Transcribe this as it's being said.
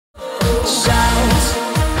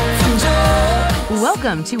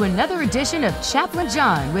Welcome to another edition of Chaplain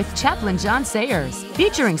John with Chaplain John Sayers,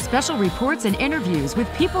 featuring special reports and interviews with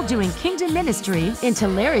people doing kingdom ministry in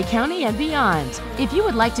Tulare County and beyond. If you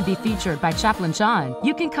would like to be featured by Chaplain John,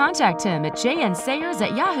 you can contact him at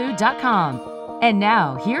jnsayers@yahoo.com. And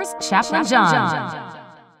now, here's Chaplain John.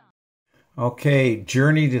 Okay,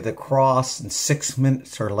 journey to the cross in 6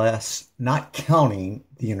 minutes or less, not counting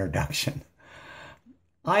the introduction.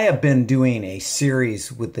 I have been doing a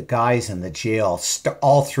series with the guys in the jail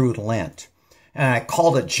all through Lent. And I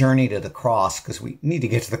called it Journey to the Cross because we need to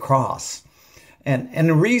get to the cross. And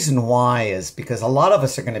the reason why is because a lot of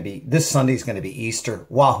us are going to be, this Sunday is going to be Easter.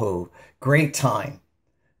 Wahoo, great time.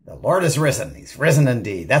 The Lord is risen. He's risen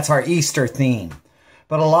indeed. That's our Easter theme.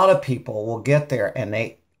 But a lot of people will get there and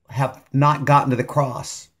they have not gotten to the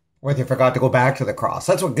cross, or they forgot to go back to the cross.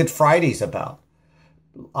 That's what Good Friday's about.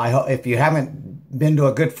 If you haven't been to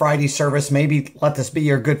a Good Friday service, maybe let this be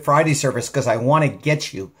your Good Friday service, because I want to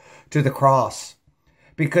get you to the cross.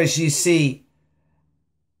 Because you see,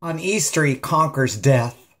 on Easter, he conquers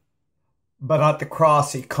death, but at the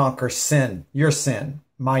cross, he conquers sin, your sin,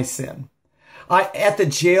 my sin. At the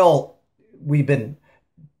jail, we've been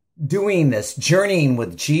doing this, journeying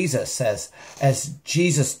with Jesus as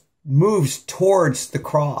Jesus moves towards the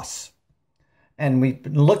cross. And we've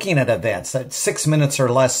been looking at events, at 6 minutes or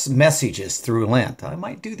less messages through Lent. I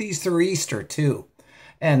might do these through Easter too.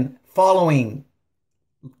 And following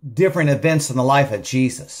different events in the life of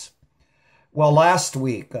Jesus. Well, last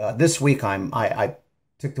week, this week, I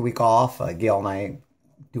took the week off. Gail and I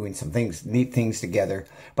doing some things, neat things together.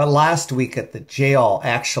 But last week at the jail,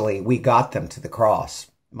 actually, we got them to the cross.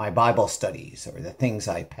 My Bible studies, or the things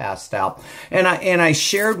I passed out. And I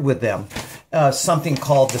shared with them something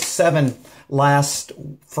called the 7 last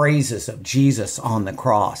phrases of Jesus on the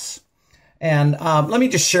cross. And let me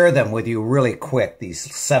just share them with you really quick,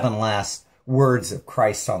 these 7 last words of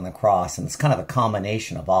Christ on the cross. And it's kind of a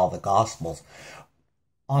combination of all the Gospels.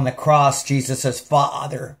 On the cross, Jesus says,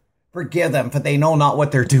 "Father, forgive them, for they know not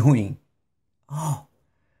what they're doing." Oh,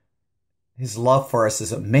 his love for us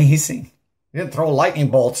is amazing. He didn't throw lightning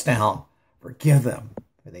bolts down. Forgive them,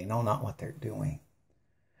 for they know not what they're doing.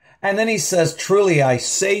 And then he says, "Truly I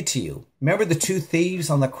say to you," remember the 2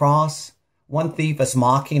 thieves on the cross? One thief is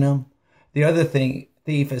mocking him. The other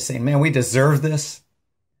thief is saying, "Man, we deserve this."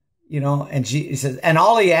 You know, and he says, and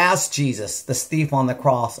all he asked Jesus, this thief on the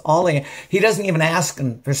cross, he doesn't even ask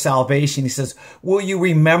him for salvation. He says, "Will you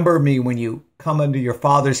remember me when you come into your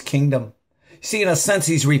Father's kingdom?" See, in a sense,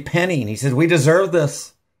 he's repenting. He says, "We deserve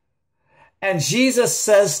this." And Jesus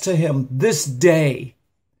says to him, "This day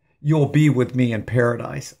you'll be with me in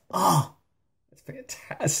paradise." Oh, that's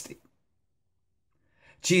fantastic.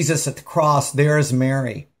 Jesus at the cross, there's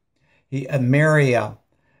Mary. He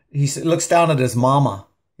looks down at his mama.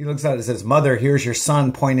 He looks at it and says, "Mother, here's your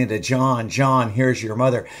son," pointing to John. "John, here's your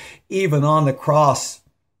mother." Even on the cross,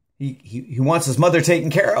 he wants his mother taken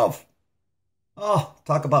care of. Oh,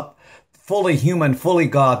 talk about fully human, fully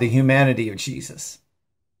God, the humanity of Jesus.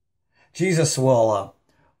 Jesus will,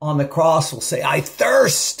 on the cross, will say, "I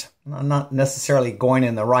thirst." I'm not necessarily going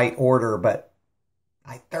in the right order, but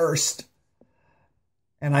I thirst.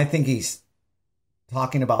 And I think he's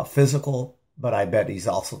talking about physical, but I bet he's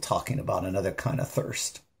also talking about another kind of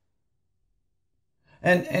thirst.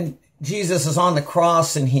 And Jesus is on the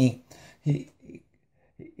cross and he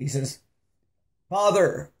says,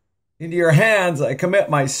 "Father, into your hands I commit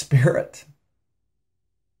my spirit."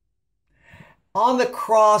 On the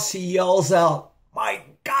cross, he yells out, my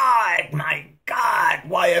God,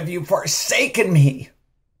 why have you forsaken me?"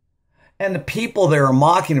 And the people there are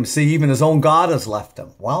mocking him, see, even his own God has left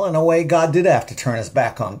him. Well, in a way, God did have to turn his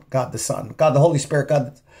back on God the Son. God the Holy Spirit,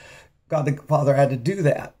 God the Father had to do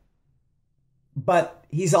that. But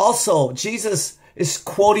Jesus is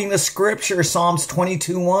quoting the scripture, Psalms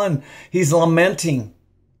 22:1. He's lamenting.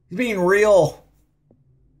 He's being real.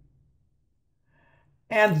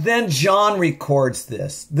 And then John records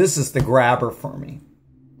this. This is the grabber for me.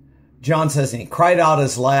 John says, and he cried out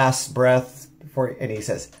his last breath and he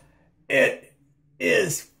says, "It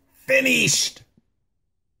is finished."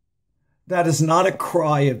 That is not a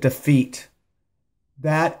cry of defeat.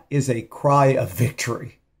 That is a cry of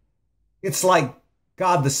victory. It's like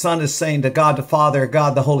God the Son is saying to God the Father,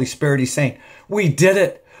 God the Holy Spirit, he's saying, "We did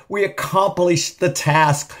it. We accomplished the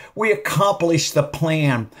task. We accomplished the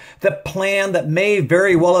plan that may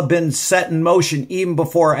very well have been set in motion even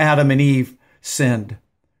before Adam and Eve sinned.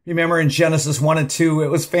 Remember in Genesis 1 and 2, it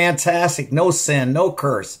was fantastic. No sin, no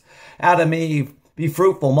curse. Adam and Eve, be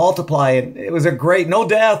fruitful, multiply. It was no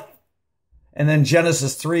death. And then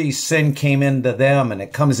Genesis 3, sin came into them and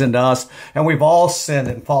it comes into us. And we've all sinned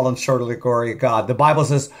and fallen short of the glory of God. The Bible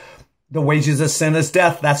says the wages of sin is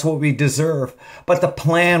death. That's what we deserve. But the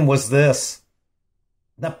plan was this.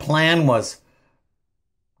 The plan was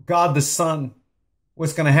God the Son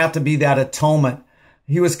was going to have to be that atonement.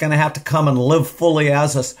 He was going to have to come and live fully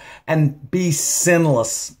as us and be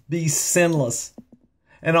sinless. Be sinless.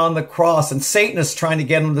 And on the cross, and Satan is trying to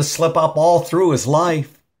get him to slip up all through his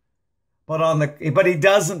life. But he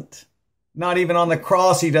doesn't. Not even on the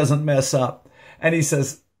cross, he doesn't mess up. And he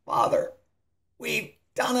says, Father, we've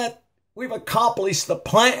done it. We've accomplished the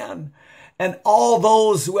plan. And all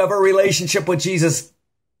those who have a relationship with Jesus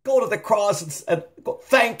go to the cross and go,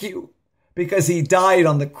 thank you. Because he died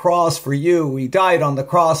on the cross for you. He died on the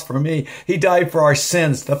cross for me. He died for our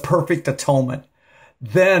sins, the perfect atonement.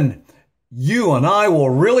 Then you and I will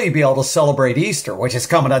really be able to celebrate Easter, which is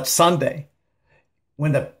coming up Sunday.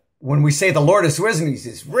 When we say the Lord is risen,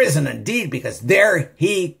 he's risen indeed, because there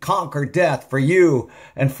he conquered death for you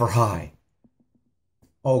and for I.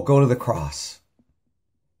 Oh, go to the cross.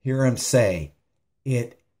 Hear him say,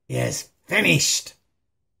 it is finished.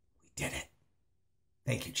 We did it.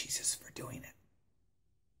 Thank you, Jesus, for doing it.